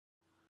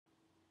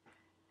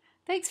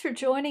Thanks for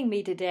joining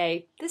me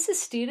today. This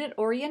is student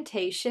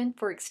orientation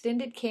for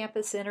Extended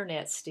Campus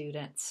Internet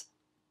students.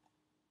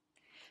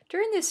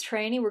 During this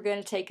training, we're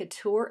going to take a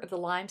tour of the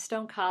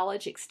Limestone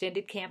College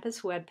Extended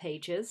Campus web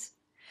pages.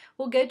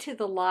 We'll go to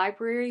the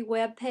library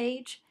web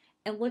page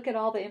and look at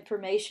all the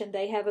information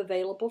they have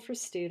available for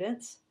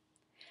students.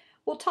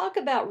 We'll talk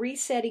about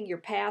resetting your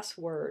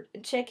password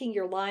and checking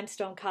your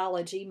Limestone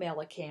College email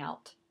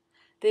account.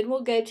 Then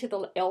we'll go to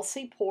the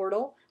LC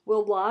portal.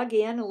 We'll log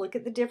in and look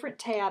at the different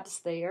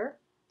tabs there.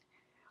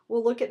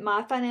 We'll look at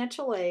My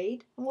Financial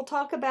Aid, and we'll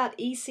talk about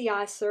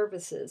ECI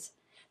services.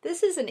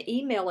 This is an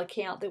email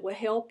account that will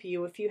help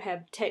you if you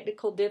have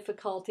technical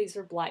difficulties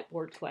or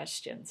Blackboard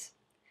questions.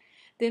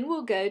 Then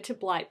we'll go to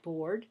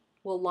Blackboard.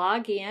 We'll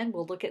log in.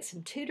 We'll look at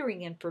some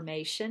tutoring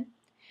information.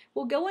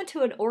 We'll go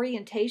into an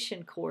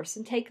orientation course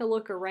and take a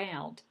look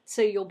around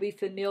so you'll be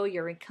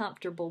familiar and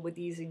comfortable with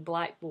using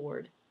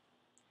Blackboard.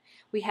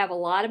 We have a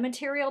lot of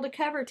material to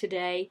cover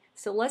today,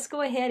 so let's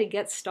go ahead and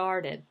get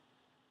started.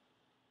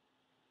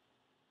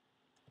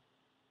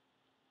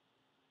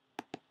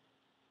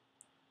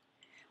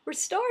 We're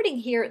starting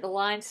here at the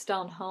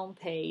Limestone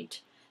homepage.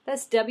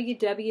 That's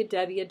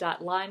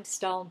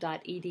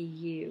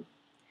www.limestone.edu. As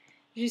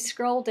you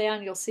scroll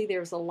down, you'll see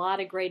there's a lot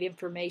of great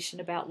information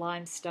about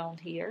Limestone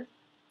here.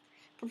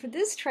 But for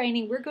this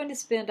training, we're going to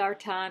spend our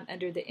time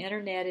under the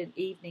Internet and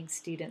Evening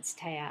Students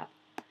tab.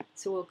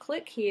 So we'll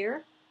click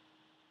here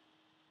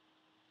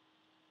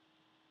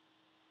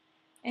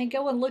and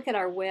go and look at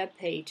our web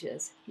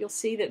pages. You'll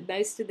see that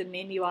most of the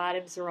menu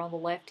items are on the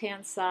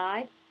left-hand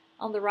side.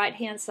 On the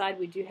right-hand side,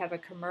 we do have a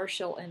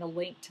commercial and a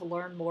link to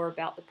learn more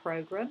about the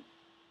program.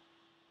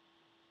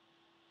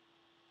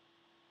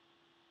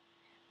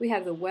 We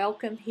have the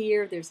welcome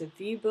here. There's a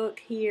view book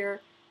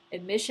here,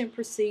 admission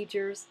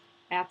procedures,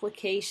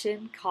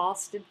 application,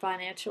 cost and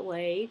financial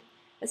aid,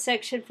 a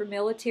section for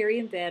military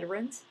and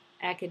veterans,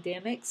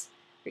 academics,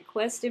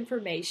 request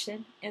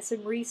information, and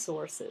some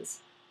resources.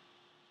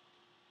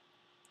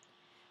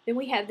 Then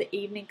we have the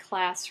evening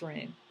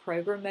classroom,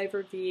 program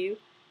overview,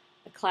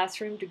 a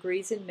classroom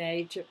degrees and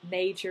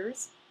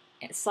majors,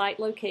 and site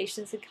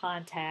locations and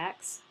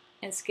contacts,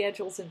 and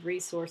schedules and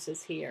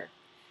resources here.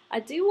 I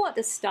do want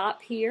to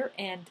stop here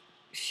and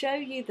show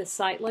you the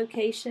site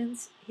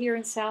locations here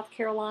in South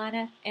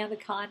Carolina and the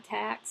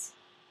contacts.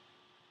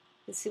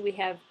 You see we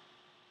have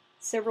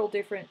several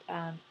different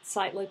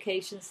site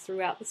locations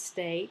throughout the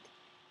state,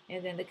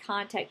 and then the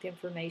contact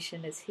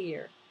information is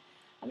here.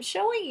 I'm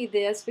showing you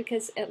this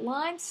because at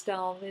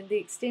Limestone, in the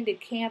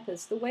extended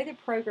campus, the way the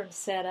program's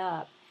set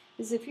up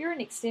is if you're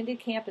an extended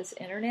campus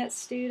internet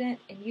student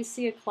and you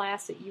see a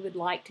class that you would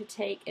like to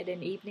take at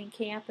an evening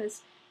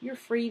campus, you're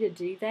free to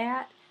do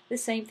that. The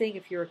same thing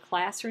if you're a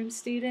classroom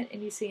student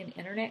and you see an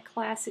internet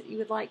class that you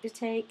would like to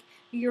take,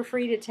 you're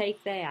free to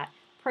take that.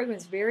 The program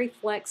is very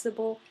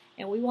flexible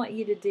and we want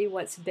you to do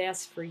what's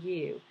best for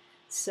you.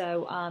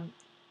 So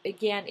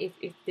again,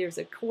 if there's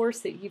a course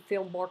that you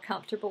feel more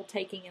comfortable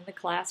taking in the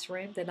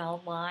classroom than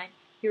online,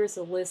 here's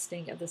a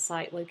listing of the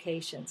site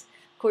locations.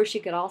 Of course,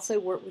 you could also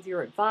work with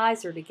your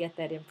advisor to get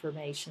that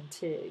information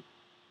too.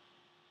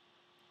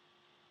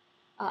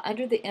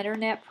 Under the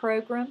Internet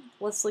program,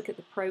 let's look at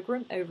the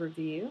program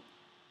overview.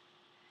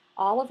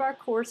 All of our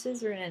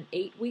courses are in an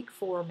 8-week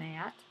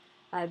format.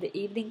 The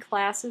evening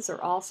classes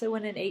are also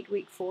in an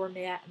 8-week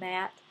format.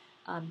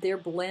 They're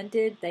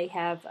blended. They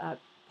have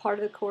part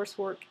of the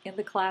coursework in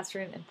the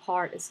classroom and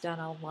part is done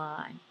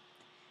online.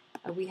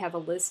 We have a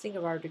listing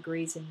of our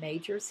degrees and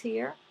majors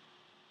here.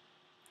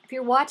 If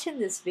you're watching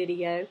this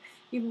video,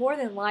 you've more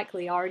than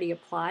likely already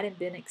applied and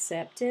been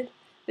accepted,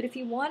 but if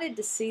you wanted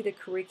to see the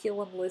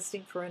curriculum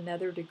listing for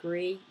another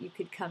degree, you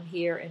could come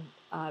here and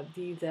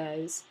view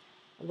those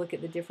and look at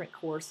the different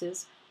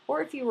courses.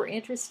 Or if you were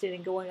interested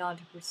in going on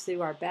to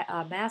pursue our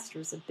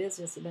Master's of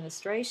Business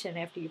Administration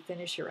after you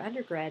finish your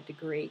undergrad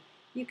degree,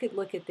 you could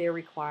look at their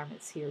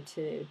requirements here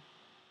too.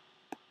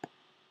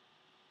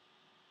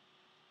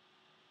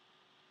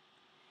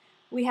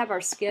 We have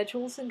our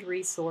schedules and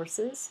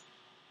resources.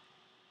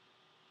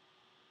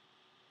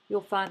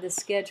 You'll find the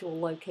schedule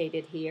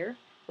located here.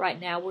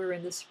 Right now we're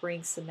in the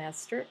spring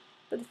semester,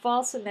 but the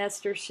fall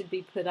semester should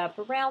be put up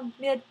around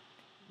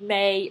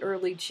mid-May,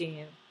 early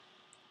June.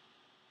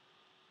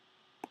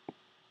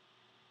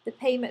 The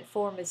payment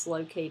form is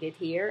located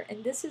here,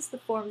 and this is the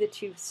form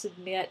that you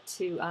submit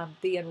to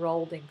be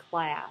enrolled in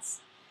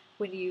class.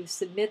 When you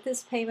submit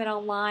this payment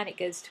online, it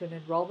goes to an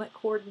enrollment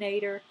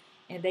coordinator,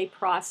 and they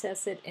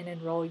process it and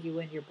enroll you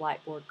in your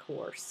Blackboard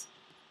course.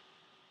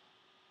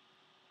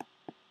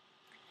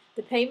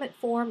 The payment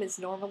form is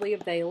normally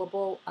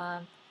available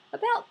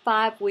about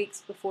 5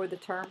 weeks before the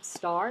term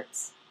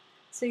starts,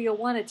 so you'll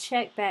want to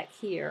check back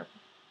here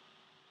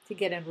to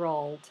get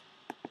enrolled.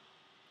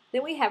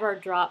 Then we have our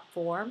drop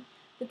form.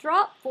 The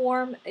drop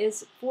form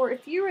is for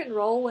if you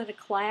enroll in a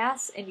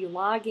class and you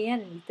log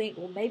in and you think,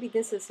 well, maybe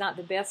this is not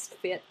the best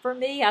fit for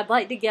me, I'd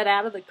like to get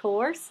out of the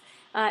course.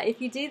 If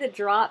you do the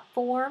drop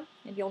form,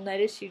 and you'll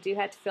notice you do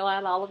have to fill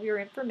out all of your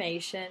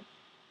information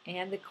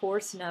and the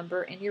course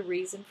number and your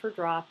reason for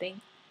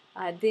dropping.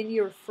 then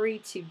you're free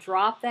to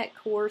drop that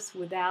course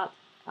without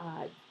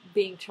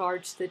being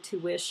charged the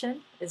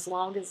tuition, as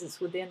long as it's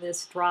within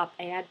this drop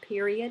add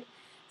period.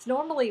 It's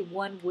normally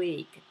 1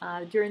 week.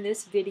 During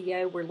this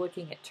video, we're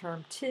looking at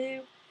Term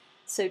 2.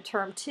 So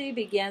Term 2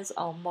 begins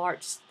on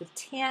March the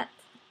 10th,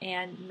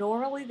 and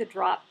normally the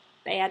drop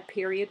add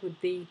period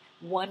would be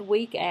 1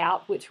 week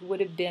out, which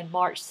would have been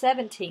March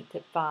 17th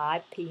at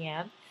 5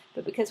 p.m.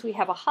 But because we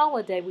have a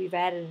holiday, we've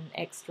added an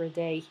extra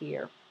day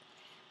here.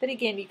 But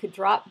again, you could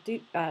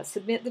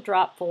submit the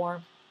drop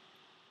form,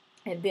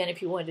 and then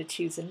if you wanted to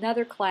choose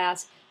another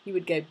class, you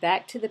would go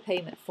back to the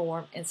payment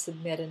form and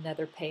submit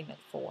another payment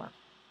form.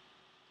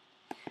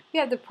 We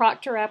have the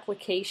proctor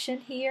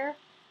application here,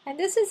 and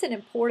this is an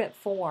important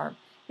form.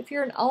 If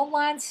you're an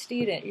online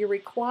student, you're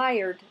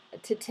required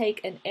to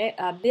take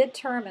a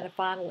midterm and a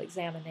final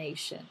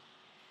examination.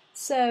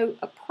 So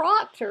a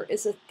proctor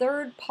is a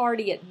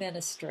third-party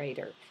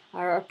administrator,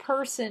 or a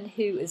person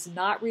who is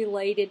not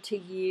related to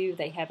you.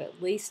 They have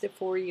at least a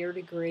 4-year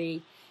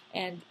degree,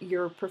 and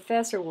your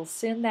professor will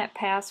send that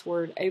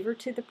password over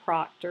to the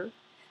proctor.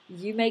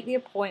 You make the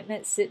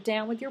appointment, sit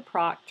down with your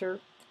proctor,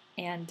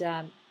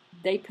 and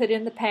they put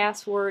in the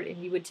password,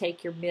 and you would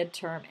take your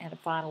midterm and a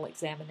final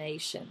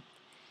examination.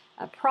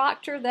 A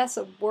proctor, that's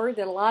a word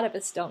that a lot of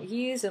us don't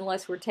use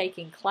unless we're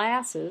taking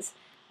classes.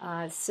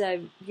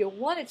 So you'll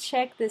want to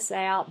check this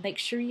out. Make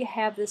sure you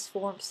have this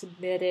form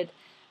submitted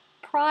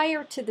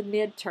prior to the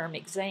midterm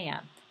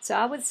exam. So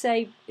I would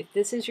say if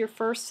this is your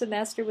first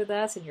semester with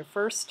us and your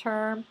first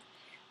term,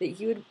 that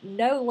you would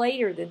no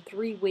later than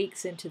 3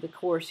 weeks into the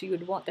course, you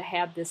would want to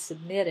have this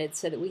submitted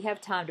so that we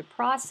have time to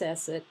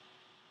process it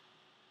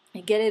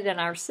and get it in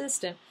our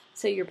system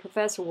so your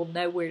professor will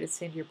know where to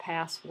send your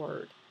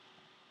password.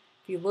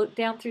 If you look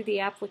down through the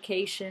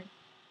application,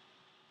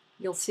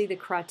 you'll see the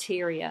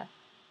criteria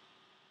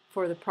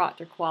for the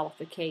proctor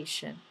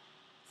qualification.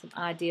 Some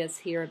ideas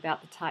here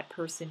about the type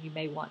person you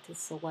may want to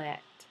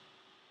select.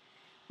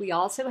 We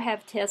also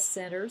have test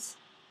centers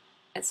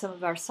at some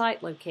of our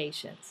site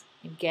locations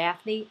in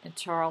Gaffney, in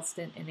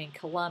Charleston, and in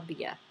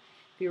Columbia.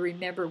 If you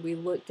remember, we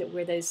looked at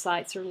where those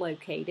sites are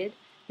located,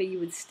 but you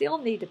would still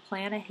need to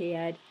plan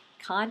ahead,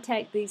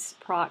 contact these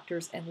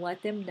proctors, and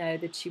let them know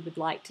that you would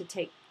like to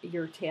take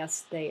your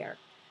test there.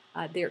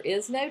 There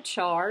is no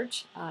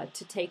charge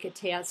to take a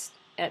test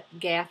at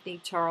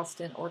Gaffney,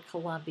 Charleston, or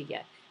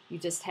Columbia. You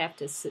just have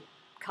to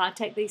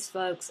contact these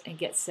folks and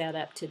get set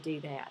up to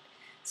do that.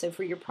 So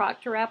for your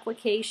proctor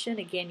application,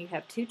 again, you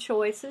have 2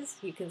 choices.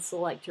 You can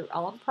select your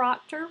own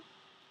proctor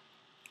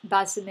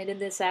by submitting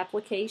this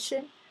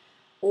application,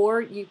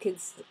 or you can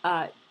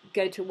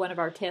go to one of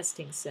our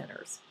testing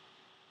centers.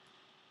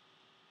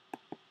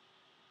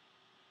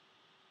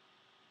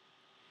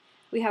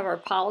 We have our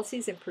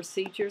policies and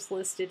procedures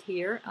listed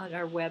here on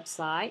our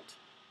website.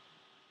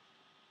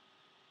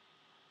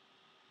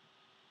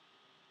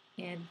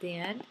 And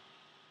then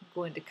I'm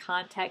going to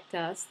contact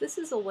us. This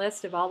is a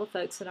list of all the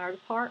folks in our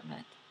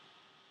department.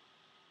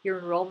 Your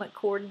enrollment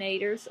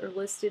coordinators are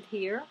listed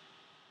here.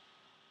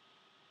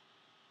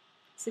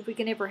 So if we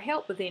can ever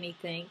help with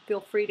anything, feel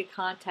free to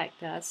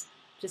contact us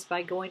just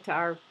by going to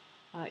our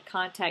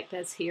contact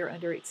us here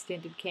under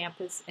Extended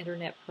Campus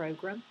Internet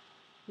Program.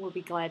 We'll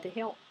be glad to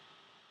help.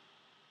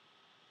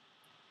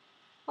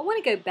 I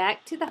want to go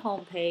back to the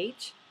home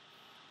page.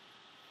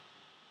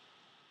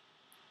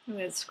 I'm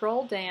going to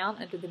scroll down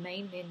under the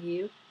main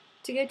menu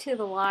to go to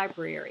the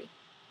library.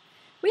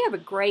 We have a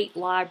great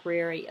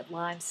library at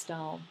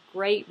Limestone.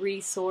 Great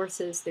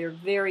resources. They're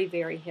very,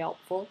 very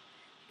helpful.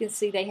 You can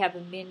see they have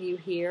a menu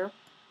here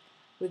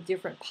with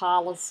different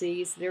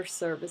policies, their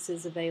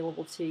services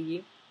available to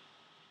you.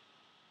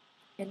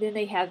 And then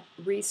they have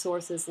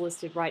resources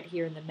listed right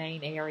here in the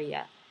main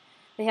area.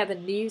 They have a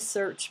new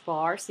search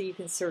bar, so you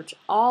can search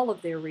all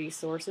of their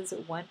resources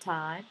at one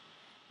time.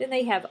 Then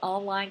they have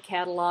online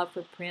catalog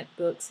for print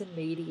books and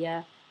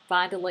media,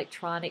 find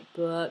electronic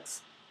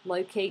books,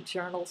 locate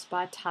journals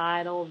by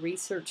title,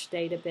 research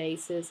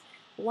databases,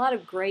 a lot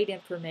of great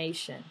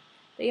information.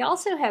 They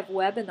also have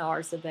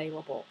webinars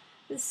available.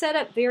 It's set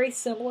up very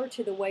similar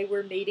to the way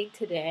we're meeting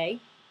today.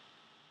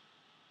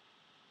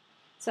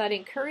 So I'd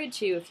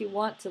encourage you, if you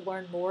want to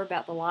learn more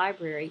about the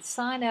library,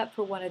 sign up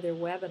for one of their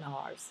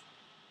webinars.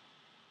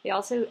 They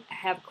also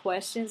have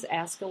questions,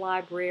 Ask a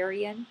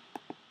Librarian.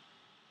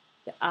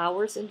 The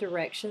hours and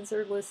directions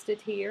are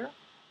listed here.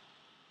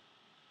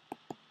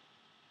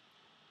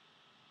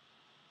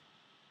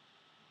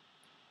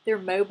 They're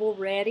mobile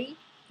ready.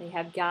 They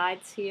have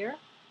guides here.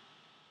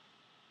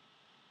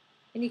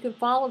 And you can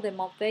follow them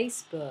on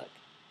Facebook.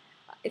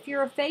 If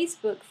you're a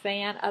Facebook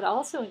fan, I'd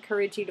also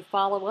encourage you to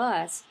follow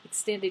us,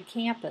 Extended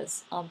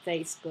Campus, on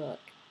Facebook.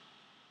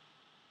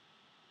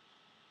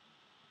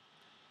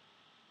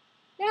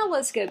 Now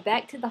let's go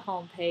back to the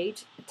home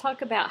page and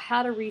talk about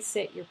how to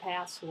reset your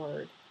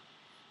password.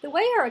 The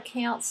way our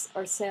accounts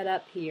are set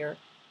up here,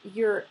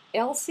 your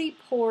LC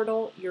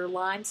Portal, your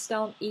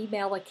Limestone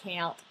email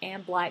account,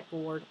 and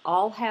Blackboard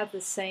all have the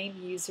same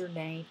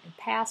username and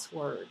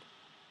password.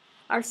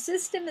 Our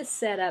system is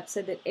set up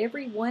so that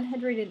every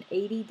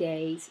 180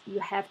 days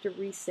you have to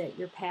reset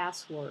your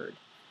password.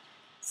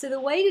 So the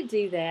way to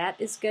do that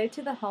is go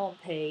to the home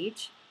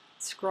page,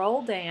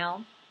 scroll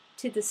down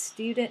to the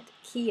student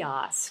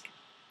kiosk.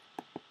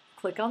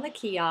 Click on the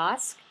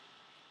kiosk,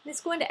 and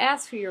it's going to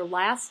ask for your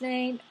last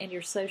name and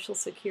your social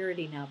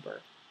security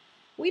number.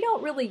 We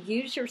don't really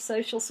use your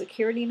social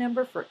security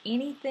number for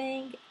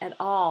anything at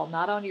all,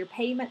 not on your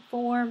payment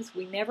forms.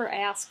 We never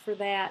ask for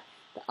that.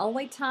 The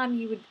only time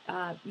you would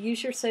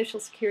use your social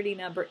security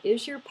number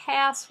is your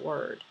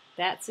password.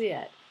 That's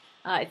it.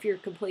 If you're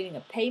completing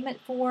a payment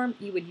form,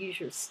 you would use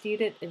your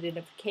student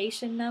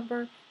identification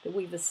number that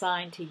we've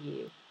assigned to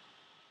you.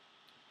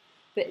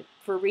 But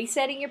for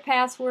resetting your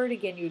password,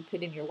 again, you would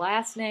put in your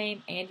last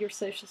name and your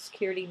social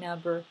security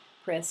number,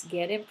 press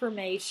Get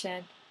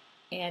Information,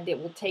 and it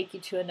will take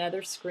you to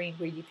another screen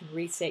where you can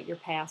reset your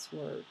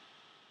password.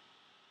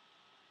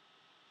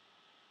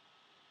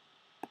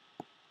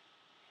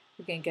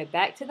 We're going to go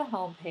back to the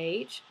home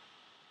page,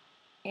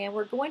 and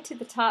we're going to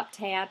the top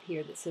tab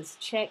here that says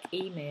Check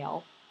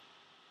Email.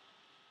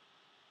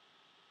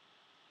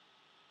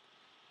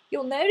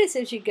 You'll notice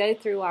as you go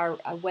through our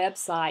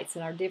websites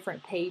and our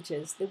different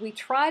pages that we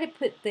try to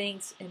put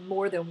things in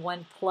more than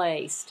one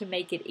place to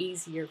make it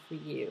easier for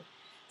you.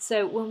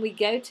 So when we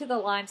go to the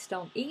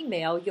Limestone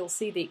email, you'll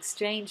see the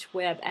Exchange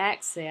Web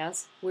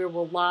Access where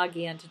we'll log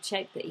in to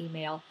check the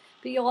email,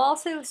 but you'll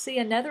also see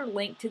another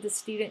link to the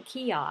student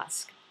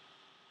kiosk.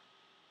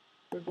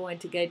 We're going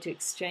to go to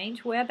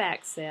Exchange Web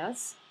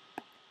Access,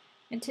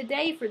 and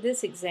today for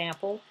this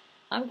example,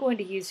 I'm going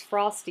to use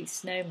Frosty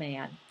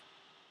Snowman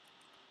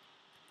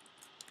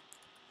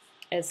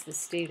as the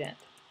student.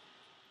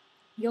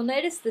 You'll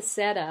notice the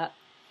setup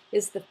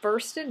is the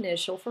first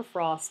initial for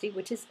Frosty,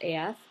 which is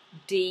F,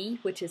 D,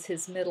 which is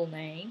his middle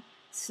name,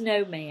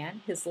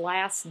 Snowman, his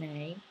last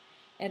name,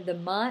 and the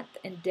month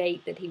and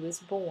date that he was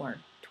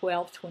born,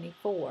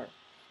 12/24.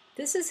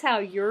 This is how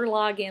your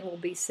login will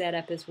be set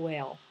up as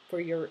well for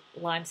your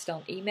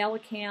Limestone email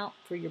account,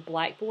 for your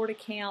Blackboard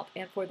account,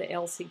 and for the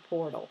LC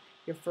portal.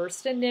 Your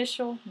first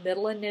initial,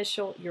 middle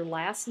initial, your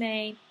last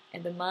name,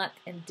 and the month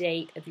and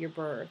date of your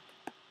birth.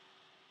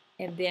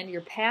 And then your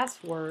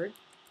password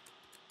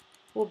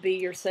will be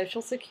your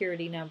social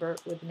security number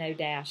with no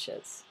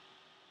dashes.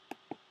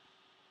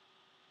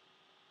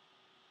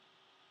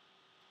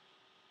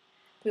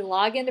 We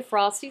log into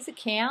Frosty's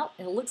account,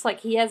 and it looks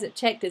like he hasn't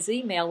checked his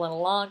email in a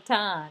long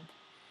time.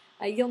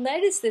 You'll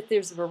notice that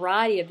there's a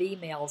variety of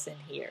emails in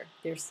here.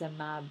 There's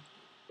some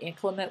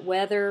inclement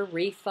weather,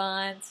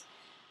 refunds.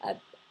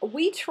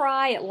 We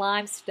try at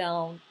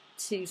Limestone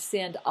to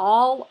send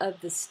all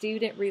of the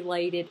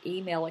student-related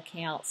email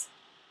accounts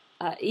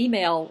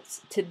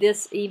emails to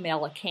this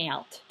email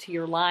account, to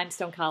your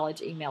Limestone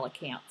College email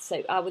account.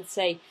 So I would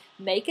say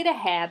make it a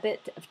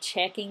habit of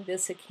checking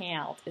this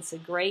account. It's a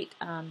great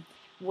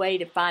way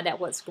to find out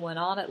what's going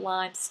on at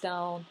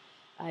Limestone.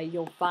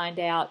 You'll find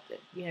out,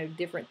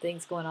 different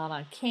things going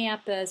on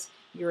campus.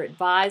 Your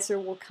advisor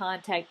will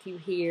contact you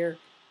here.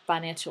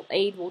 Financial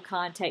aid will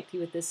contact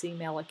you with this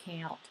email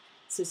account.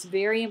 So it's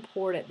very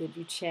important that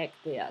you check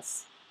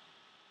this.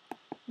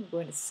 I'm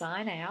going to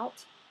sign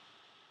out.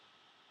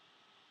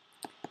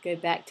 Go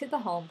back to the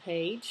home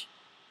page.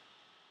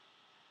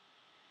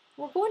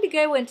 We're going to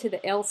go into the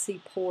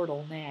LC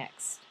portal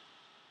next.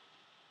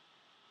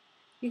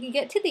 You can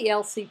get to the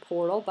LC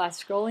portal by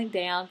scrolling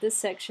down this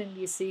section.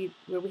 You see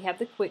where we have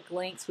the quick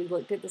links. We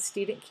looked at the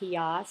student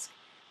kiosk.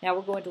 Now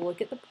we're going to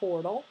look at the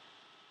portal.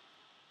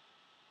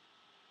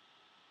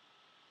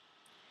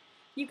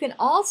 You can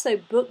also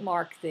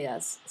bookmark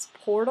this. It's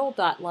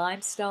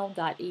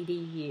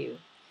portal.limestone.edu.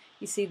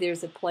 You see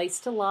there's a place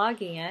to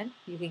log in.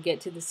 You can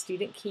get to the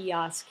student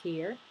kiosk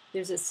here.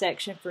 There's a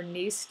section for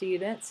new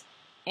students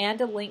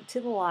and a link to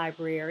the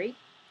library.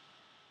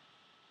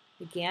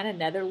 Again,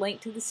 another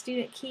link to the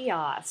student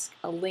kiosk,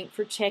 a link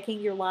for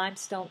checking your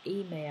Limestone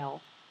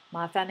email,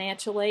 my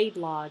financial aid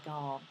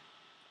logon.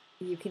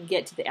 You can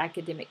get to the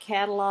academic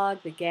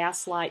catalog, the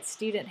Gaslight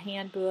student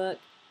handbook,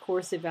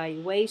 course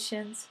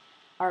evaluations,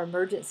 our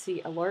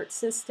emergency alert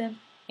system,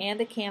 and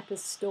the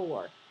campus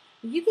store.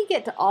 You can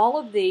get to all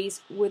of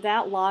these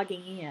without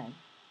logging in.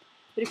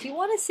 But if you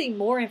want to see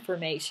more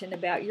information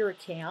about your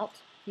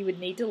account, you would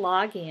need to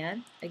log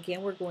in.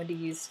 Again, we're going to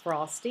use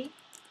Frosty.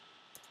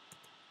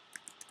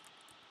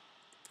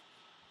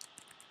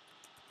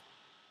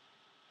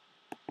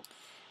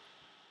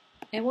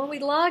 And when we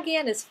log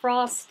in as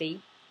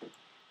Frosty,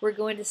 we're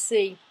going to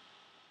see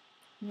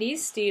new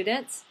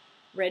students,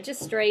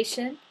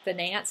 registration,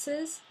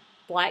 finances,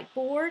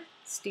 Blackboard,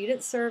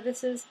 student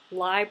services,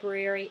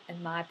 library,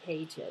 and my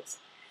pages.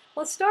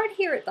 Let's start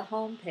here at the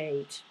home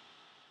page.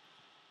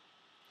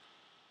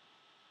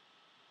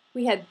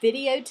 We have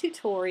video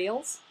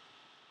tutorials,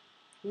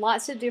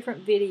 lots of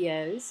different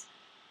videos.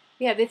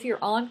 We have if you're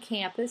on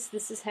campus,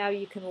 this is how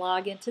you can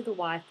log into the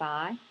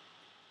Wi-Fi.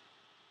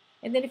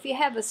 And then if you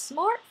have a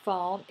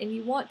smartphone and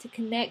you want to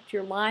connect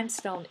your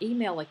Limestone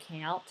email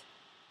account,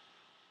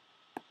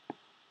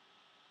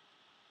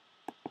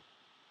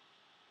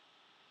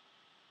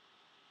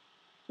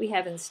 we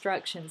have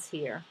instructions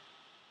here.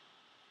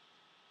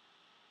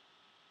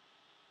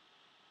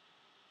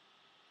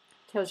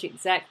 Tells you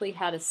exactly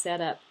how to set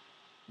up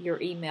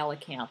your email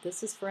account.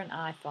 This is for an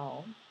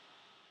iPhone.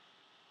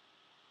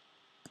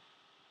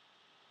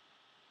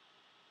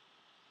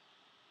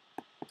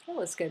 Okay,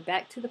 let's go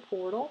back to the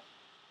portal.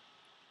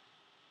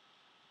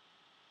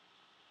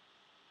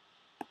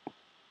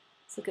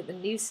 Let's look at the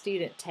New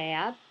Student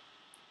tab.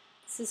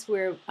 This is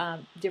where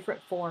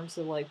different forms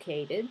are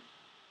located.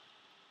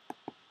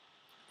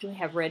 We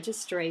have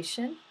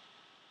registration.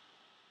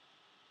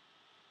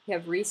 We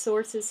have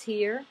resources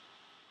here,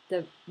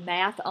 the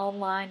Math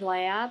Online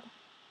Lab,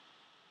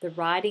 the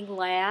Writing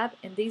Lab,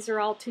 and these are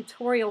all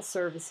tutorial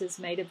services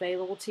made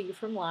available to you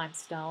from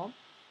Limestone.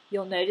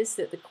 You'll notice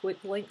that the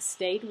quick links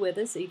stayed with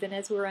us even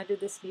as we're under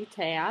this new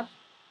tab.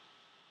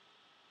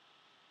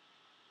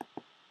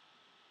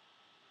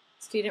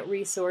 Student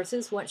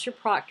resources. Once your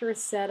proctor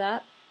is set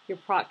up, your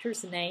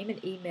proctor's name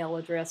and email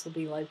address will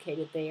be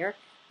located there.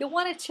 You'll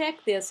want to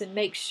check this and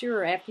make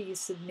sure after you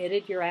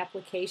submitted your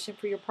application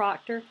for your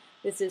proctor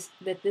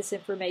that this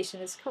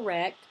information is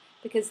correct,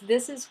 because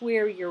this is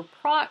where your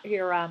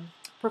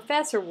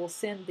professor will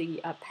send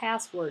the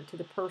password to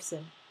the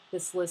person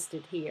that's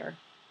listed here.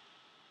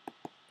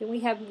 Then we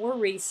have more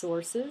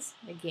resources.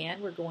 Again,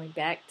 we're going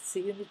back to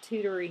see the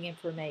tutoring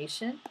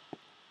information.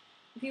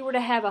 If you were to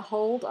have a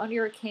hold on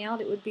your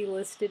account, it would be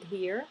listed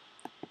here.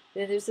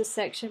 Then there's a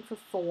section for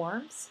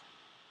forms.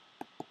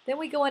 Then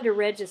we go into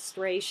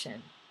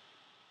registration.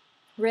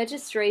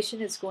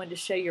 Registration is going to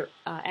show your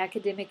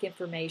academic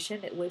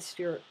information. It lists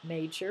your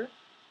major,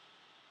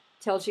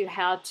 tells you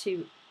how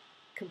to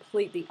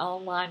complete the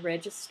online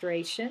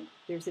registration.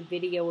 There's a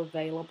video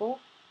available.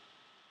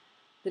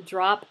 The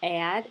drop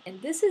ad,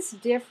 and this is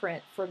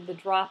different from the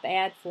drop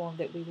ad form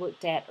that we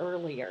looked at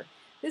earlier.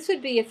 This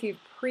would be if you've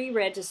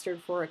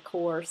pre-registered for a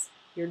course,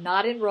 you're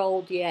not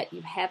enrolled yet,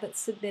 you haven't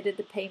submitted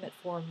the payment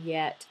form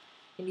yet,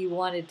 and you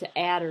wanted to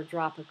add or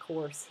drop a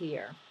course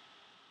here.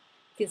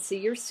 You can see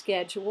your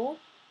schedule.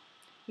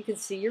 You can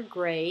see your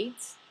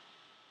grades.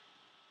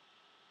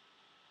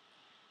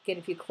 Again,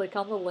 if you click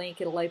on the link,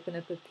 it'll open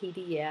up a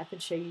PDF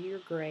and show you your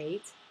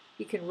grades.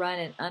 You can run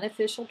an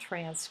unofficial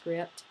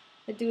transcript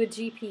and do a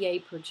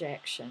GPA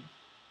projection.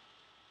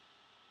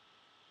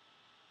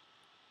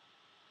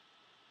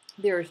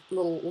 There are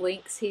little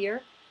links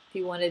here if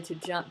you wanted to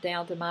jump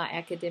down to my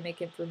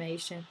academic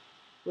information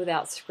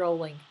without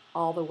scrolling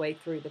all the way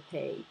through the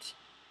page.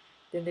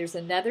 Then there's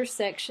another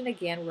section.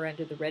 Again, we're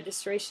under the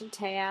registration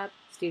tab,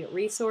 student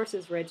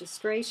resources,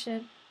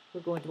 registration.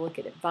 We're going to look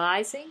at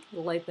advising.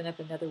 It'll open up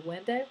another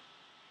window.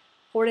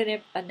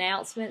 Important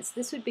announcements.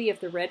 This would be if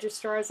the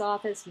registrar's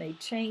office made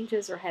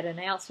changes or had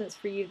announcements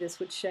for you. This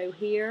would show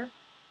here.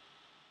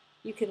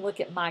 You can look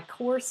at my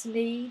course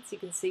needs. You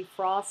can see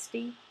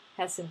Frosty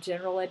has some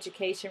general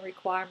education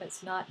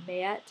requirements not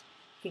met.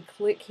 You can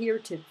click here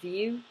to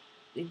view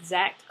the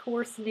exact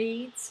course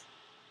needs.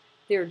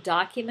 There are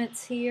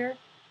documents here.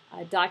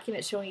 A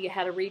document showing you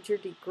how to read your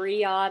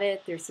degree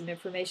audit. There's some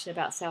information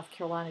about South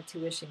Carolina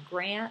tuition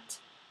grant.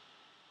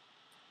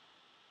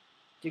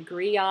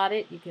 Degree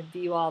audit, you can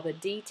view all the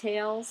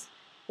details.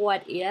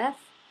 What if?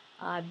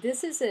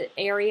 This is an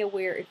area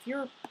where if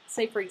you're,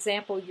 say for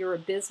example, you're a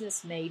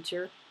business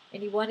major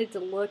and you wanted to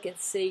look and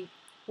see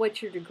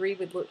what your degree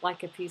would look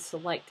like if you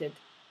selected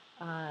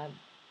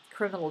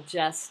criminal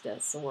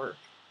justice or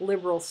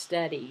liberal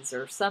studies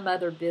or some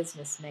other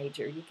business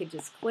major, you could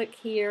just click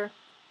here,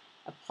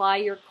 apply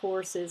your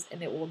courses,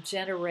 and it will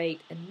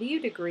generate a new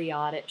degree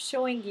audit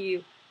showing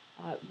you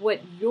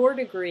what your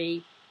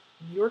degree,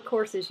 your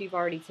courses you've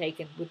already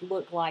taken would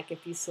look like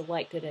if you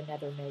selected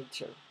another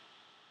major.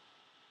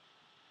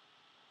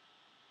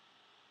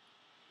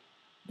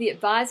 The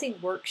advising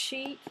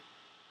worksheet,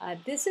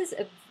 this is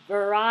a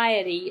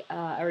variety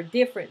or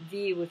different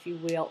view, if you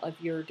will,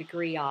 of your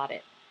degree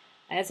audit.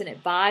 As an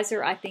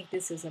advisor, I think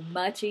this is a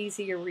much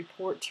easier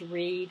report to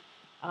read.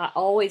 I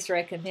always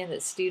recommend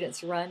that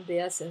students run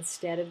this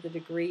instead of the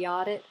degree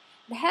audit.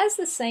 It has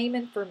the same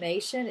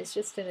information, it's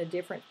just in a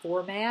different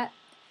format.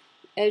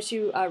 As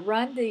you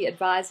run the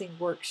advising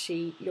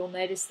worksheet, you'll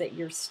notice that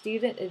your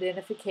student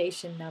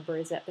identification number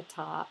is at the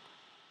top,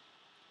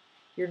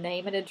 your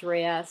name and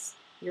address,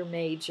 your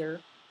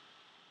major.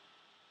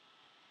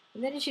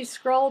 And then as you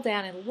scroll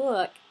down and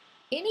look,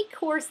 any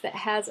course that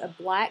has a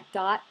black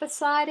dot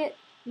beside it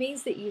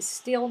means that you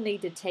still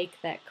need to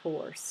take that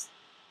course.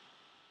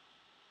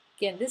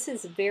 Again, this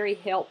is a very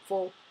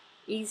helpful,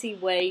 easy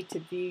way to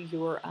view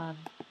your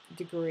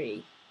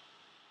degree.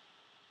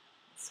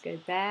 Let's go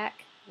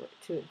back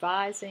to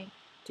advising,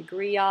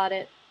 degree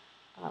audit,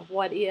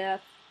 what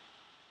if.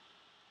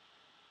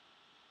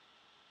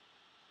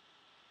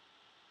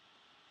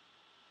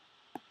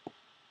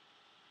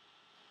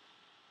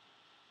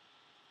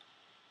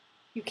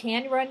 You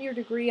can run your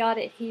degree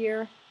audit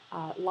here,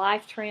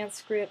 live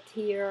transcript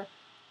here,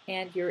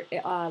 and your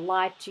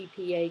live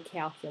GPA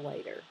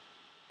calculator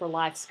for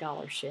life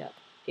scholarship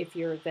if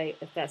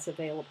that's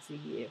available to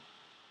you.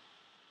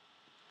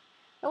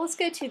 Now let's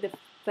go to the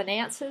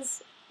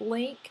finances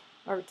link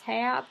or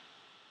tab.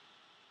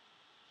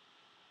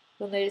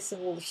 You'll notice some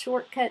little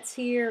shortcuts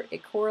here.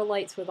 It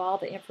correlates with all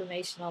the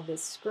information on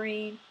this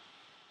screen.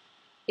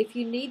 If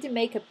you need to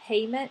make a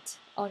payment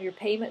on your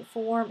payment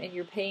form and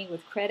you're paying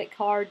with credit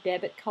card,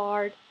 debit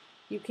card,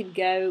 you can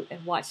go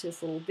and watch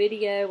this little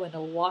video and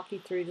it'll walk you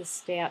through the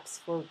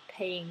steps for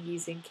paying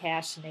using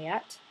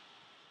CashNet.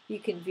 You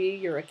can view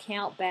your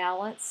account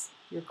balance,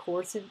 your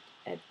course and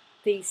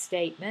fee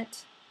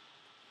statement.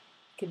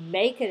 You can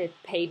make a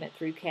payment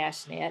through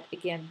CashNet.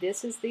 Again,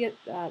 this is the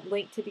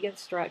link to the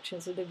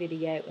instructions of the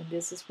video, and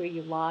this is where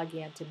you log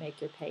in to make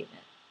your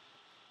payment.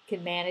 You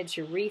can manage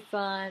your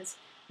refunds.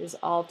 There's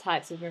all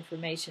types of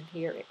information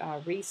here,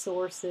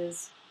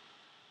 resources,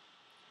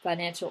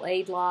 financial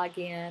aid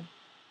login,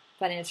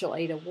 financial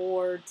aid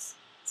awards,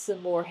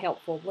 some more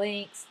helpful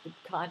links, the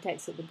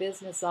contacts at the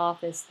business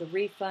office, the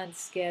refund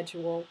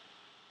schedule.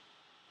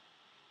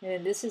 And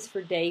then this is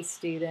for day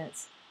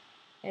students.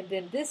 And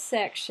then this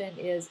section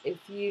is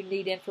if you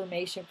need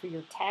information for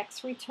your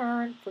tax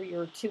return, for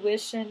your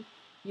tuition,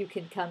 you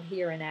can come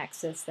here and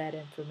access that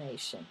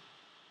information.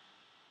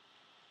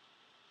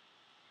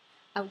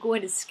 I'm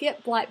going to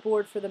skip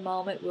Blackboard for the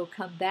moment. We'll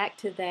come back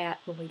to that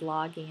when we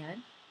log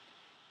in.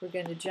 We're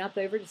going to jump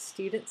over to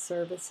Student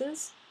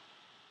Services.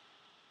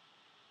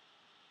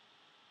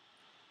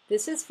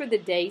 This is for the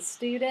day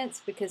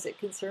students because it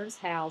concerns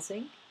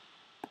housing.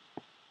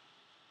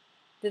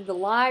 Then the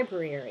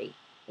library.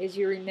 As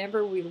you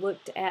remember, we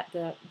looked at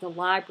the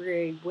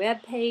library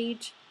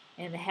webpage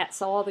and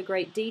saw all the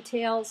great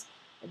details.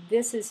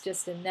 This is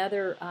just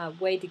another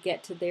way to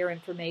get to their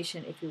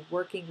information if you're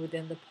working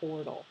within the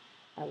portal.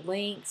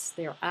 Links,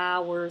 their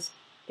hours.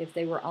 If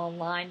they were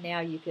online now,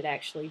 you could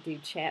actually do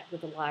chat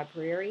with a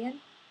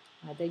librarian.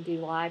 They do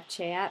live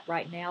chat.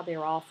 Right now they're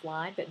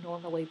offline, but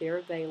normally they're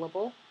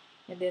available.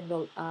 And then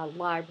the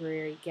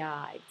library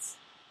guides.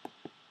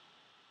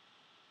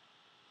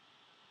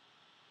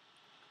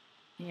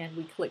 And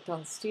we clicked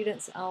on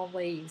Students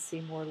Only. You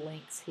see more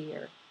links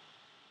here.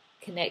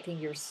 Connecting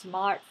your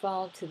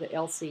smartphone to the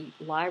LC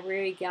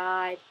Library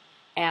Guide.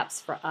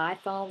 Apps for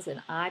iPhones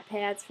and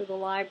iPads for the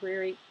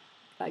library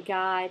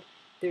guide.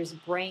 There's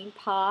Brain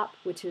Pop,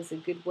 which is a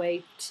good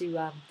way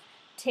to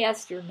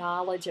test your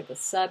knowledge of a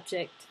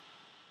subject.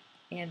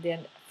 And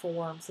then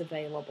forms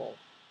available.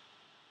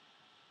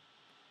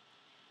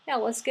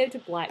 Now let's go to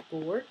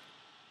Blackboard.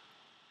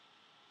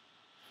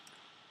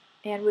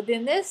 And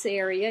within this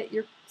area,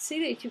 you see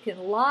that you can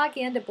log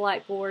into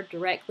Blackboard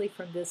directly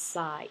from this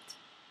site.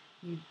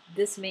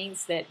 This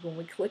means that when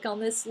we click on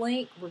this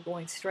link, we're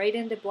going straight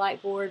into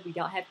Blackboard. We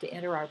don't have to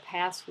enter our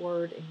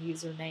password and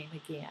username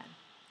again.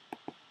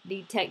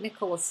 Need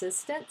technical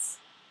assistance?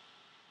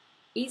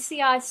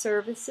 ECI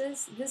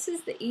Services, this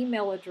is the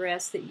email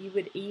address that you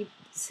would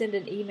send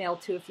an email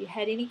to if you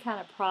had any kind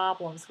of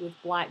problems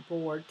with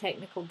Blackboard,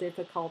 technical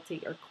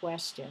difficulty, or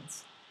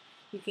questions.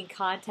 You can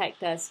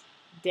contact us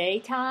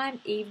daytime,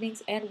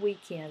 evenings, and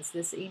weekends.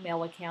 This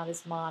email account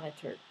is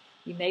monitored.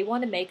 You may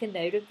want to make a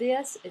note of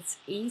this. It's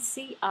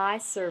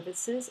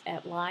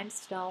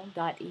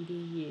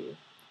eciservices@limestone.edu.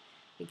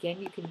 Again,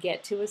 you can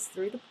get to us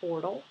through the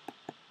portal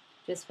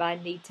just by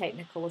need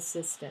technical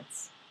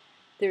assistance.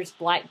 There's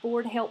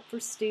Blackboard Help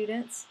for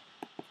Students.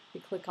 We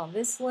click on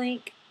this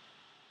link.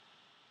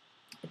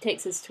 It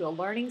takes us to a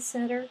learning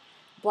center.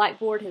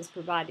 Blackboard has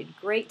provided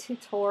great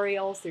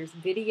tutorials. There's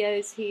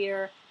videos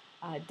here,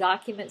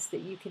 documents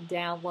that you can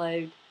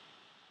download.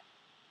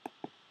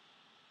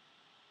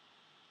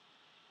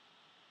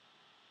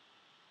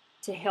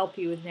 To help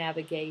you with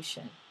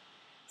navigation.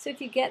 So if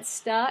you get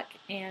stuck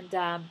and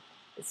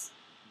it's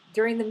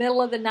during the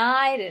middle of the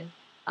night and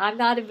I'm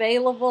not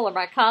available or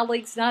my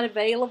colleague's not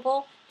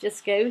available,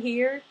 just go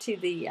here to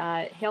the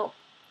help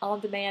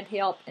on-demand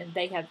help, and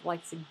they have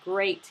like some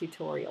great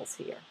tutorials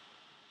here.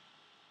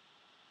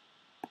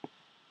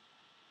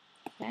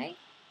 Okay.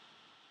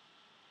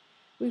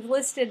 We've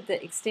listed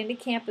the extended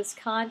campus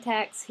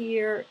contacts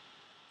here,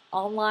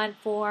 online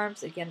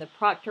forms, again the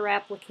Proctor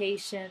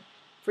application,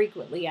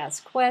 frequently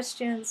asked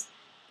questions,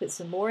 put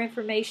some more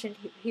information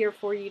here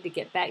for you to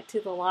get back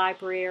to the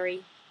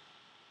library.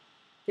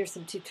 There's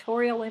some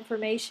tutorial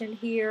information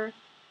here.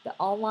 The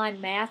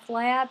online math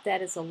lab,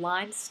 that is a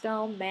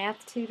Limestone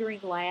math tutoring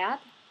lab.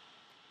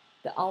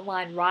 The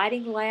online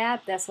writing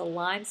lab, that's a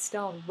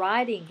Limestone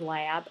writing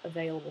lab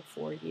available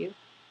for you.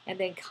 And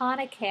then Khan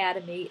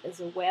Academy is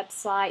a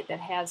website that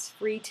has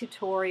free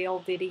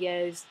tutorial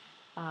videos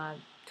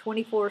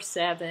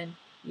 24/7.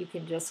 You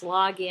can just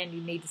log in.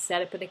 You need to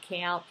set up an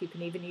account. You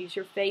can even use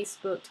your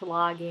Facebook to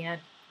log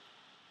in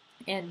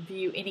and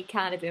view any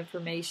kind of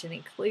information,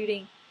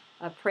 including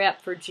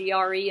prep for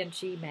GRE and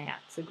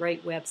GMAT. It's a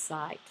great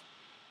website.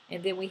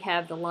 And then we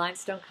have the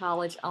Limestone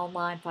College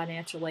Online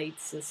Financial Aid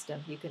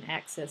System. You can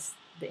access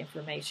the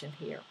information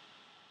here.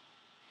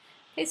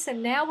 Okay, so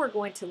now we're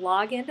going to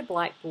log into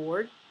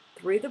Blackboard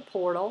through the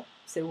portal.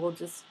 So we'll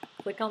just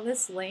click on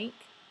this link.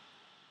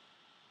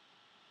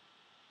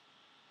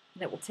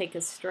 And it will take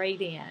us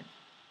straight in.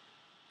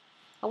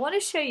 I want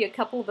to show you a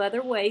couple of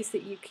other ways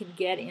that you can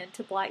get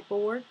into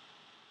Blackboard.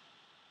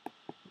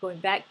 Going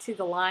back to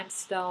the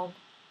Limestone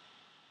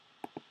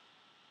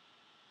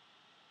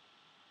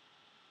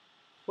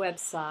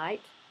website.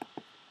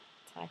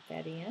 Type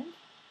that in.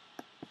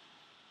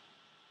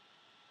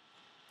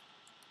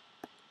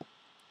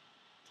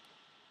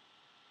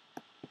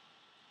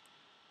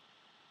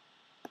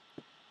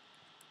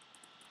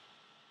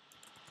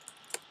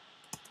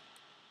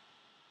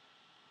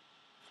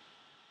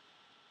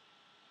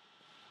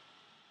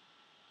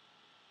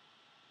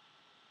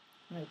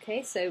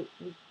 Okay, so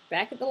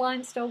back at the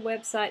Limestone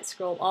website,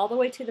 scroll all the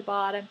way to the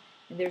bottom,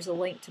 and there's a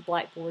link to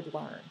Blackboard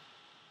Learn.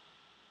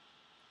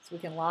 So we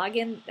can log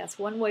in. That's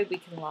one way we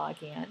can log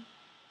in.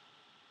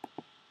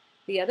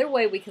 The other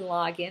way we can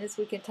log in is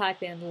we can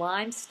type in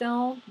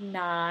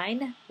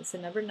limestone9, that's the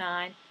number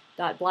 9,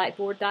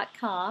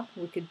 .blackboard.com.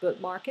 We could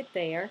bookmark it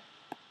there.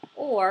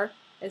 Or,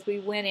 as we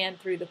went in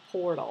through the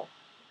portal,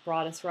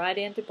 brought us right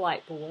into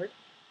Blackboard.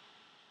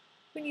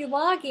 When you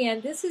log in,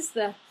 this is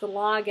the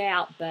log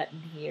out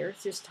button here.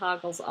 It just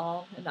toggles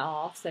on and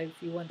off. So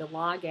if you wanted to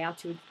log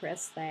out, you would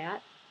press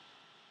that.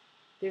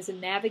 There's a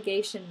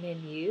navigation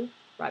menu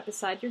right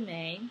beside your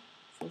name.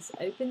 So let's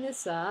open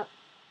this up.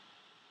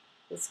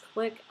 Let's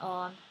click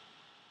on,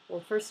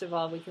 well, first of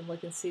all, we can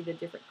look and see the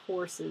different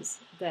courses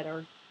that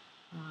are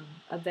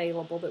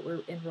available that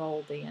we're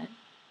enrolled in.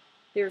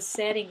 There's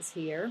settings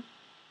here.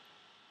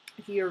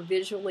 If you're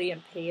visually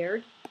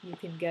impaired, you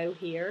can go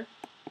here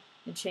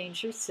and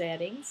change your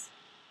settings.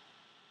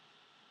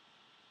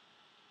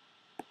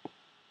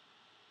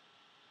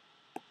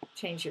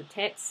 Change your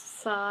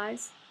text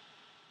size.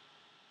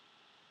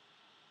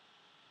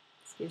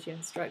 This gives you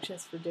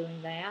instructions for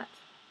doing that.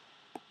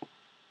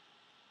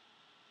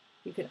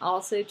 You can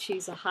also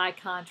choose a high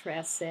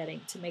contrast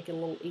setting to make it a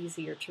little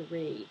easier to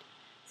read.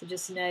 So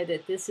just know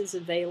that this is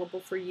available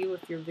for you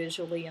if you're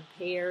visually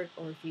impaired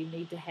or if you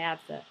need to have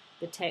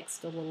the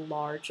text a little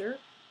larger.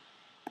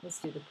 Let's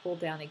do the pull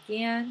down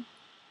again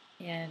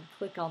and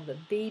click on the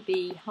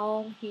BB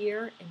Home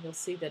here, and you'll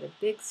see that a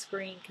big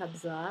screen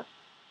comes up.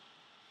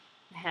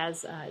 It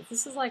has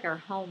this is like our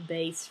home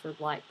base for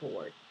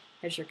Blackboard.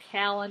 It has your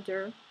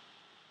calendar.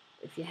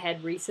 If you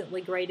had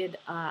recently graded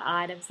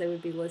items, they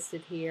would be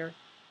listed here,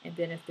 and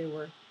then if there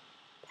were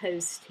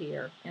posts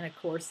here in a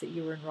course that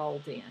you were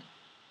enrolled in.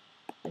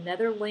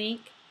 Another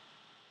link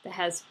that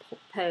has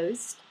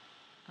post.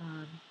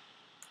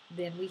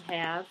 Then we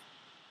have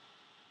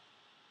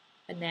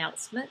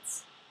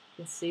announcements.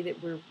 You can see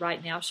that we're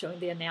right now showing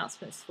the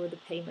announcements for the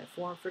payment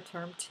form for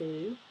Term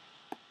 2.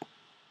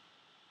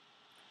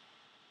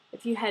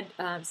 If you had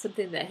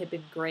something that had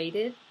been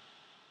graded,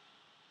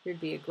 there'd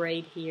be a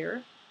grade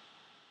here.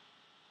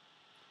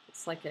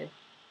 It's like an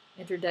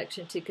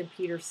introduction to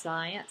computer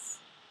science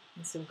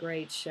and some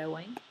grades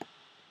showing.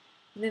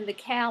 And then the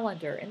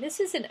calendar, and this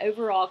is an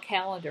overall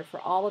calendar for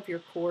all of your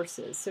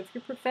courses. So if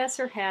your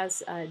professor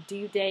has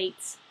due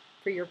dates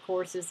for your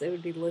courses, they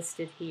would be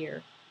listed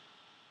here.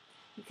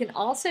 You can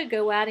also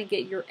go out and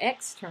get your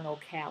external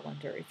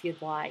calendar if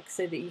you'd like,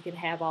 so that you can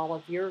have all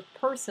of your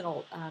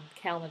personal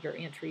calendar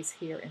entries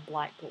here in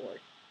Blackboard.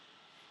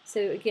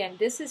 So again,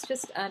 this is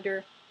just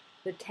under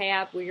the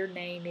tab where your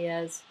name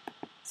is.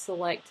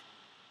 Select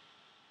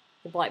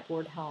the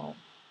Blackboard Home,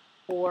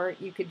 or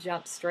you could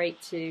jump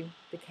straight to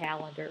the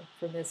calendar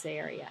from this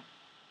area.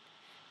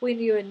 When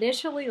you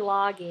initially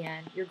log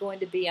in, you're going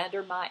to be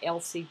under My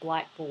LC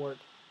Blackboard.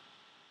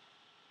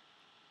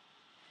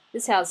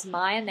 This has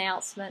My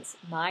Announcements,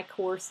 My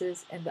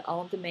Courses, and the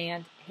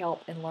On-Demand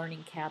Help and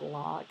Learning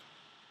Catalog.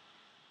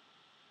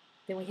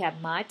 Then we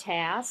have My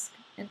Task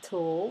and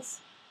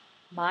Tools,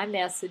 My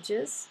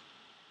Messages,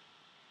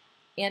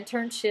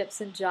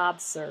 Internships and Job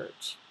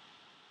Search.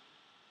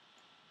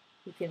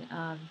 You can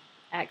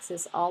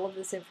access all of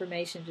this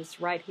information just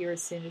right here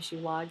as soon as you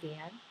log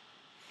in.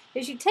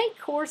 As you take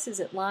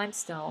courses at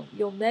Limestone,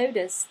 you'll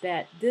notice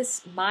that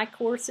this My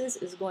Courses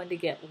is going to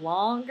get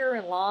longer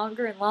and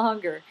longer and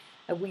longer.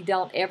 We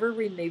don't ever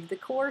remove the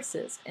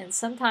courses. And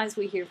sometimes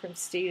we hear from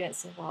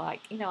students and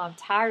like, I'm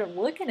tired of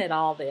looking at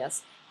all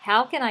this.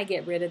 How can I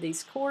get rid of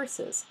these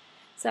courses?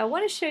 So I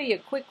want to show you a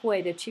quick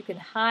way that you can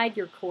hide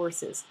your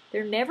courses.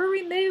 They're never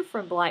removed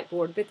from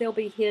Blackboard, but they'll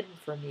be hidden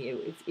from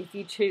you if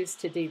you choose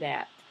to do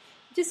that.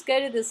 Just go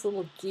to this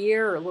little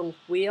gear or little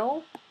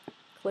wheel,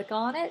 click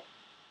on it,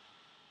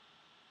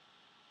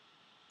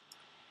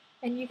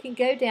 and you can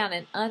go down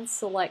and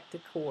unselect the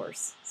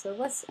course. So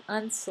let's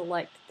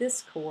unselect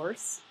this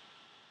course.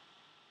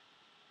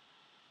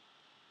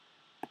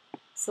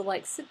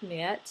 Select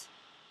Submit,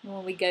 and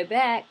when we go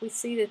back, we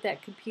see that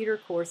that computer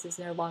course is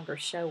no longer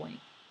showing.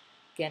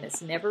 Again,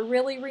 it's never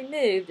really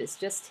removed, it's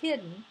just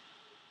hidden.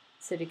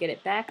 So to get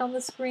it back on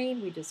the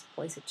screen, we just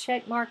place a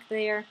check mark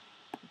there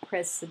and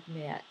press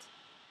Submit.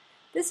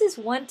 This is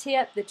one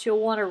tip that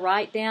you'll want to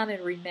write down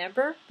and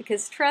remember,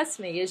 because trust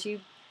me, as you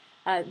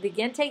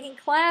begin taking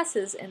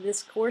classes and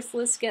this course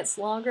list gets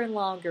longer and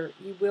longer,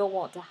 you will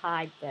want to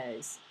hide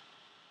those.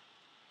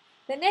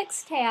 The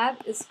next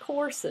tab is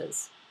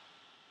Courses.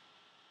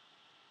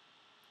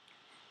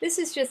 This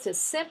is just a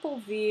simple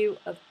view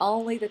of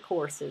only the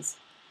courses.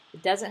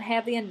 It doesn't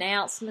have the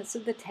announcements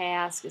of the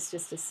task. It's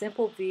just a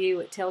simple view.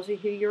 It tells you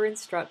who your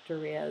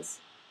instructor is.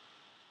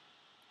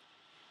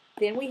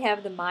 Then we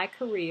have the My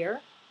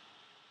Career.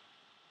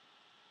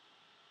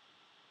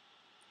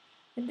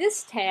 And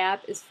this tab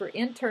is for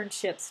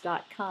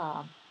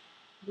internships.com.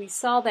 We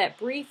saw that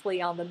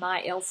briefly on the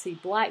My LC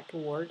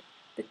Blackboard,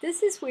 but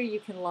this is where you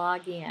can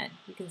log in.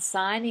 You can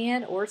sign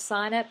in or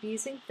sign up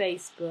using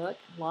Facebook,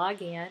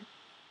 log in,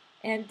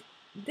 and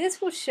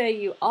this will show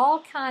you all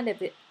kind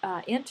of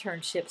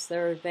internships that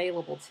are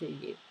available to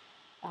you.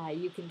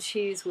 You can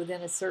choose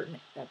within a certain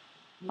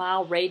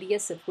mile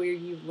radius of where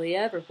you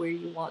live or where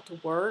you want to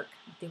work.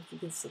 I think you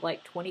can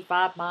select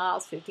 25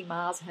 miles, 50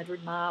 miles,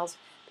 100 miles.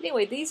 But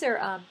anyway, these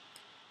are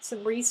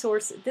some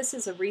resources. This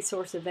is a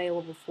resource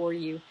available for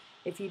you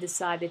if you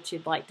decide that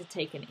you'd like to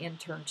take an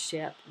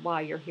internship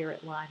while you're here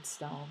at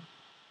Limestone.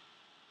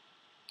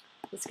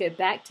 Let's go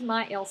back to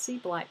my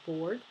LC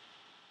Blackboard.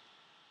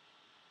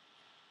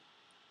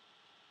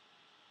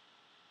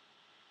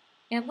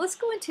 And let's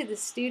go into the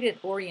student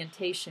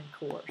orientation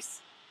course.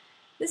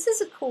 This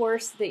is a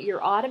course that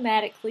you're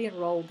automatically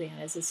enrolled in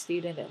as a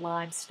student at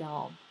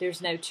Limestone.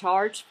 There's no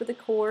charge for the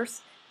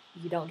course.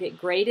 You don't get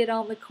graded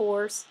on the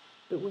course,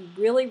 but we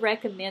really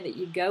recommend that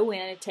you go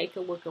in and take a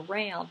look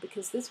around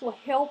because this will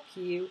help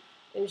you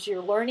as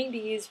you're learning to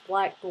use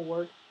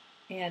Blackboard,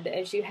 and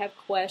as you have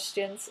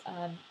questions,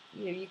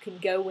 you can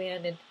go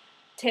in and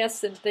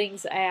test some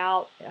things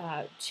out,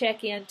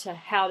 check into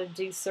how to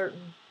do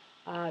certain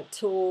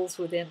tools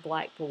within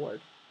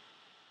Blackboard.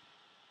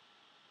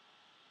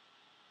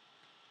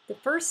 The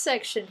first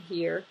section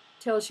here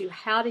tells you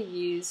how to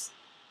use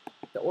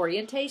the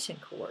orientation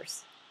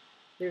course.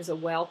 There's a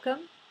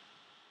welcome,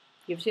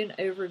 gives you an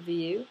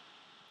overview,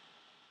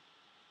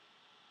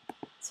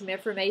 some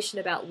information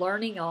about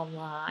learning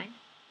online,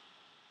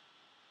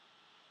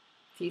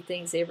 a few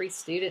things every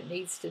student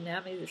needs to know.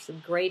 I mean, there's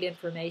some great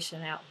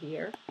information out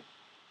here.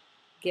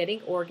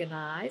 Getting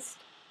organized,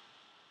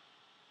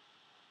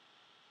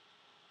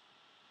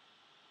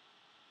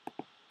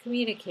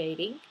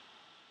 communicating,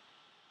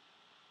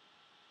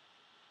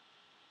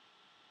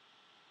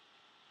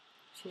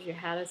 shows you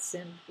how to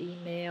send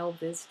email,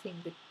 visiting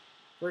the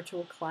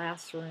virtual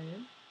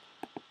classroom.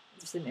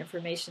 There's some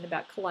information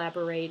about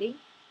collaborating.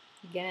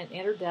 Again, an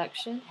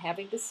introduction,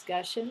 having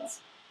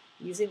discussions,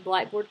 using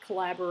Blackboard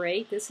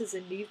Collaborate. This is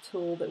a new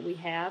tool that we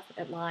have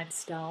at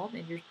Limestone,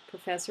 and your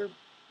professor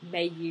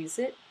may use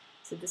it.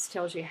 So this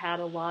tells you how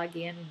to log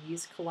in and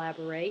use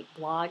Collaborate.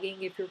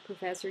 Blogging, if your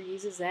professor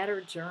uses that,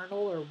 or journal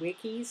or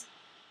wikis.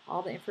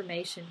 All the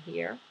information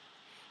here.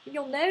 And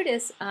you'll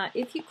notice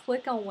if you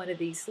click on one of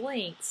these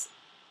links,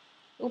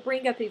 it'll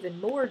bring up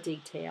even more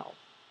detail.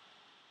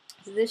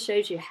 So this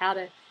shows you how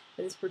to,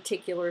 this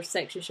particular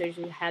section shows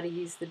you how to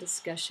use the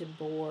discussion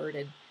board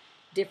and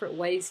different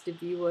ways to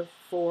view a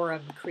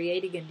forum,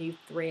 creating a new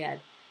thread.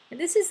 And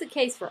this is the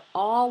case for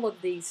all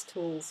of these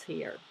tools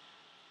here.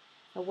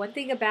 Now, one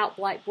thing about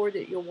Blackboard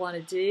that you'll want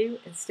to do,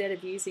 instead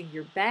of using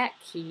your back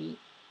key,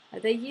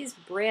 they use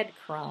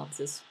breadcrumbs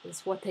is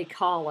what they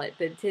call it.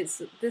 But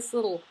it's this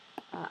little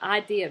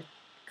idea of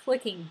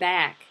clicking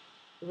back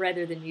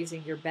rather than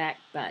using your back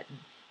button.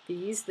 If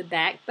you use the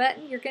back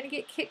button, you're going to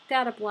get kicked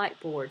out of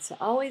Blackboard. So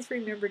always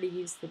remember to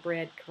use the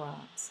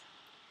breadcrumbs.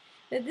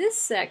 Now this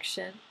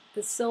section,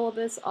 the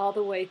syllabus all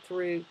the way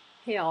through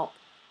help,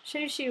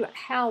 shows you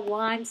how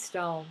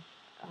Limestone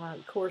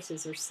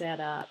courses are set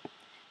up.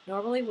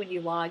 Normally when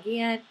you log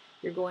in,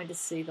 you're going to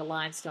see the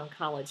Limestone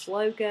College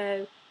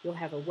logo. You'll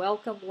have a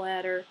welcome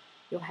letter.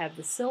 You'll have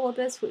the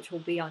syllabus, which will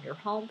be on your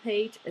home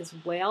page as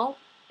well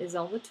as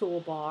on the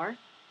toolbar.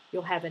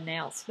 You'll have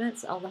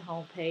announcements on the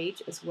home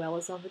page as well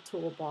as on the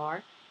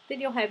toolbar. Then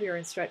you'll have your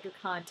instructor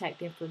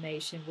contact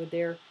information with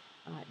their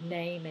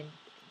name and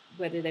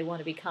whether they want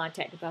to be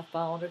contacted by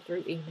phone or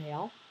through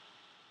email.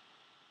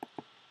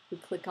 We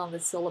click on the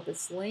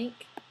syllabus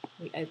link.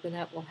 We open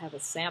up, we'll have a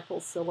sample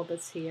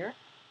syllabus here.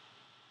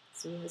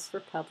 So this is for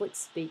public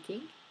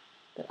speaking,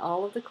 but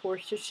all of the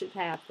courses should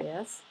have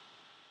this.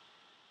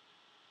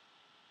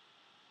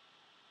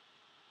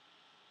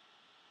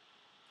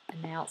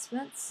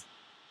 Announcements,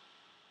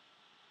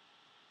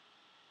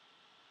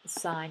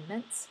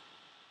 assignments.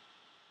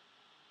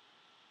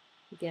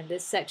 Again,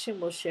 this section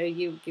will show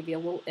you, give you a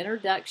little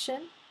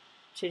introduction,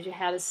 shows you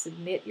how to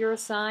submit your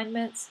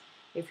assignments.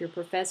 If your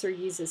professor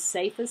uses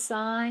Safe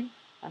Assign,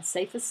 a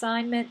Safe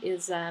Assignment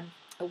is a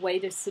way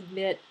to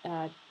submit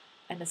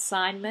an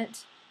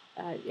assignment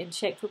and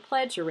check for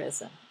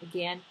plagiarism.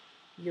 Again,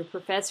 your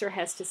professor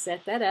has to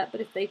set that up,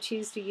 but if they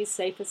choose to use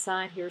Safe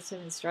Assign, here are some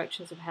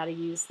instructions of how to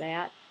use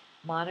that.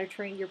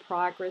 Monitoring your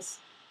progress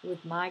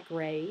with My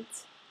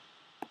Grades.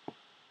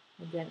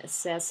 And then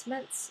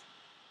assessments,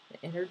 the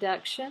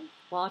introduction,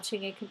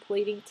 launching and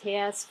completing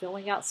tests,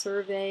 filling out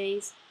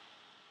surveys,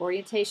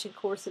 orientation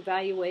course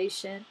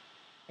evaluation,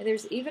 and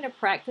there's even a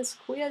practice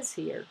quiz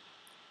here.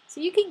 So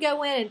you can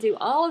go in and do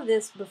all of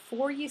this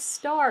before you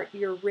start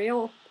your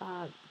real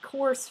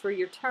course for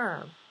your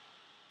term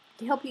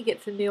to help you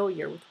get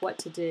familiar with what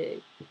to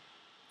do.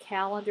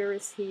 Calendar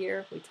is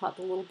here. We talked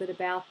a little bit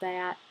about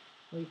that.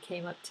 We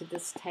came up to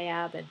this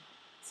tab and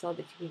saw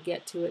that you can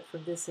get to it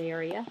from this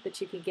area,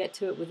 but you can get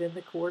to it within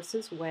the course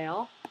as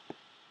well.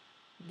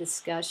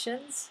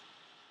 discussions,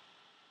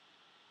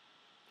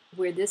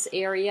 where this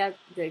area,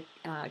 the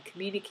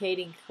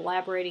communicating,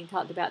 collaborating,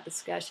 talked about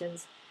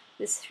discussions.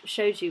 This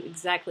shows you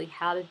exactly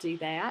how to do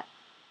that.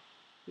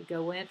 You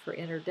go in for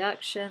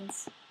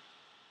introductions,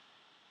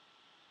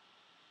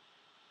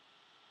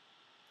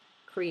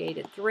 create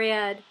a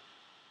thread,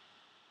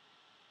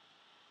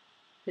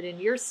 put in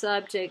your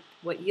subject,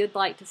 what you'd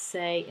like to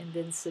say, and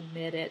then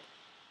submit it.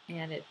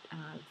 And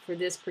for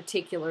this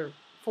particular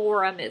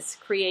forum, it's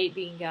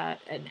creating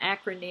an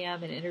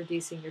acronym and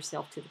introducing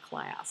yourself to the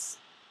class.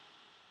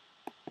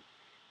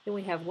 Then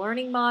we have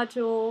learning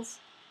modules.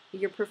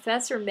 Your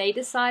professor may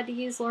decide to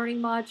use learning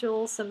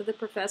modules. Some of the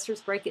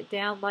professors break it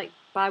down like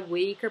by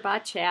week or by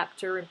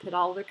chapter and put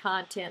all their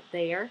content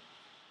there.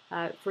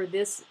 For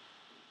this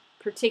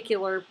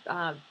particular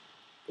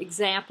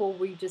example,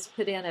 we just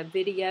put in a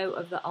video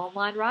of the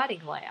online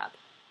writing lab.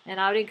 And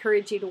I would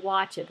encourage you to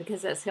watch it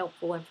because that's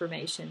helpful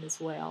information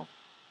as well.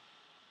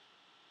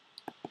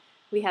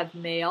 We have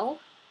mail.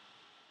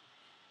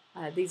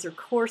 These are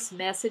course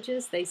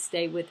messages. They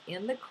stay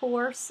within the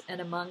course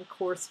and among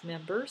course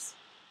members.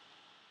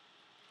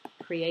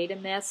 Create a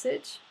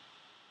message.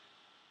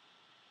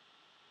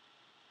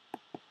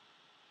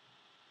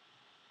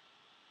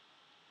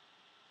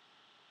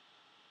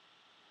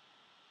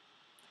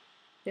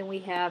 Then we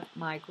have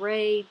my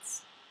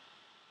grades.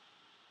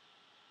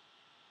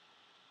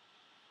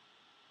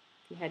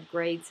 If you had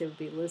grades, it would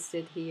be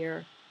listed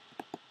here.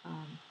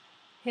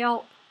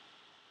 Help.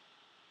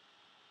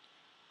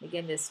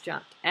 Again, this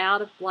jumped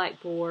out of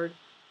Blackboard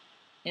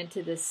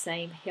into the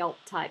same help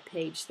type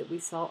page that we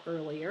saw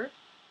earlier.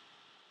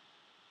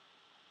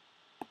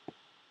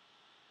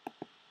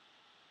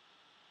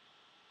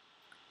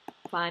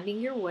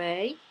 Finding your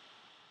way.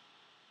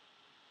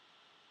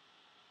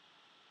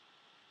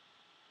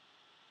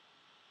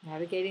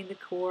 Navigating the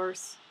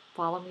course,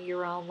 following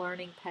your own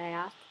learning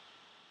path,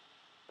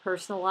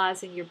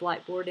 personalizing your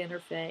Blackboard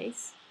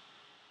interface,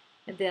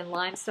 and then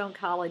Limestone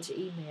College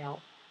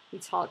email. We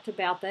talked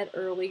about that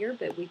earlier,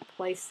 but we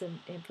placed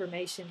some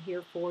information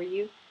here for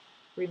you,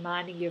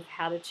 reminding you of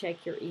how to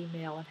check your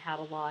email and how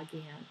to log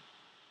in.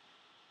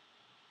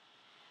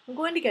 I'm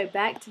going to go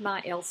back to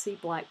my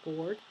LC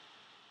Blackboard.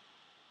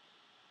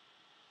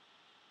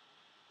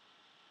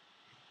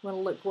 I'm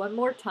going to look one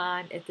more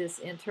time at this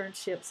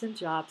internships and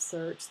job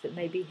search that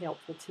may be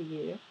helpful to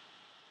you.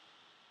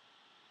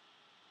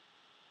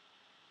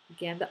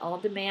 Again, the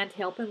on-demand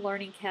help and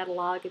learning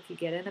catalog if you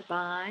get in a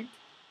bind.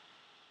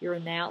 Your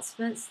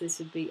announcements, this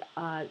would be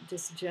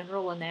just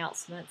general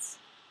announcements.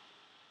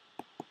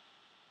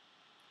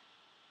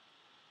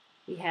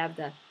 We have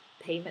the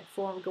payment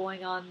form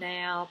going on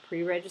now,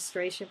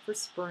 pre-registration for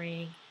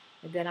spring.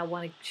 And then I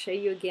want to show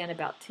you again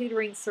about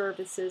tutoring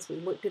services. We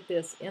looked at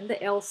this in the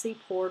LC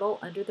portal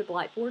under the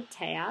Blackboard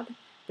tab.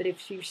 But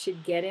if you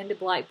should get into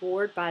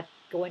Blackboard by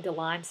going to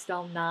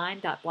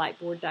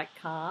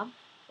limestone9.blackboard.com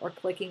or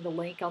clicking the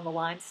link on the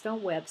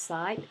Limestone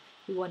website,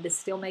 we wanted to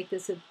still make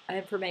this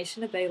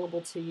information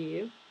available to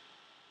you.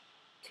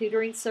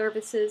 Tutoring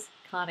services,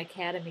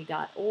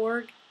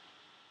 khanacademy.org.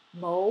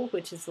 MOLE,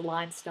 which is the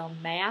Limestone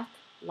Math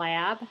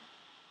Lab.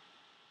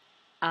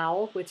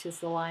 OWL, which is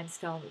the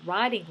Limestone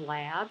Writing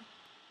Lab.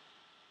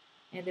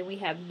 And then we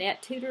have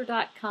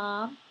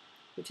nettutor.com,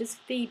 which is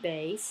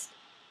fee-based.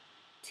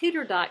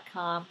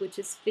 Tutor.com, which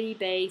is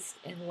fee-based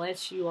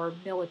unless you are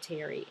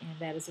military, and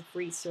that is a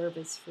free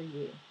service for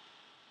you.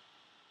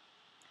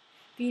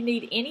 If you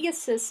need any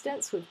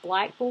assistance with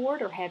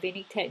Blackboard or have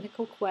any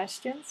technical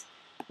questions,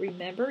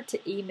 remember to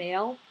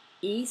email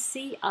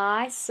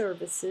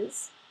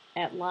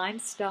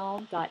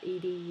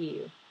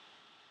eciservices@limestone.edu.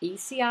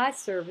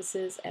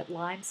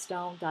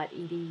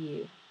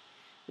 eciservices@limestone.edu.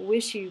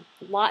 Wish you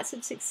lots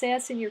of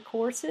success in your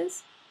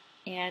courses,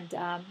 and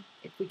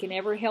if we can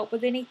ever help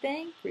with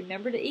anything,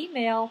 remember to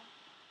email.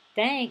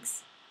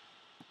 Thanks.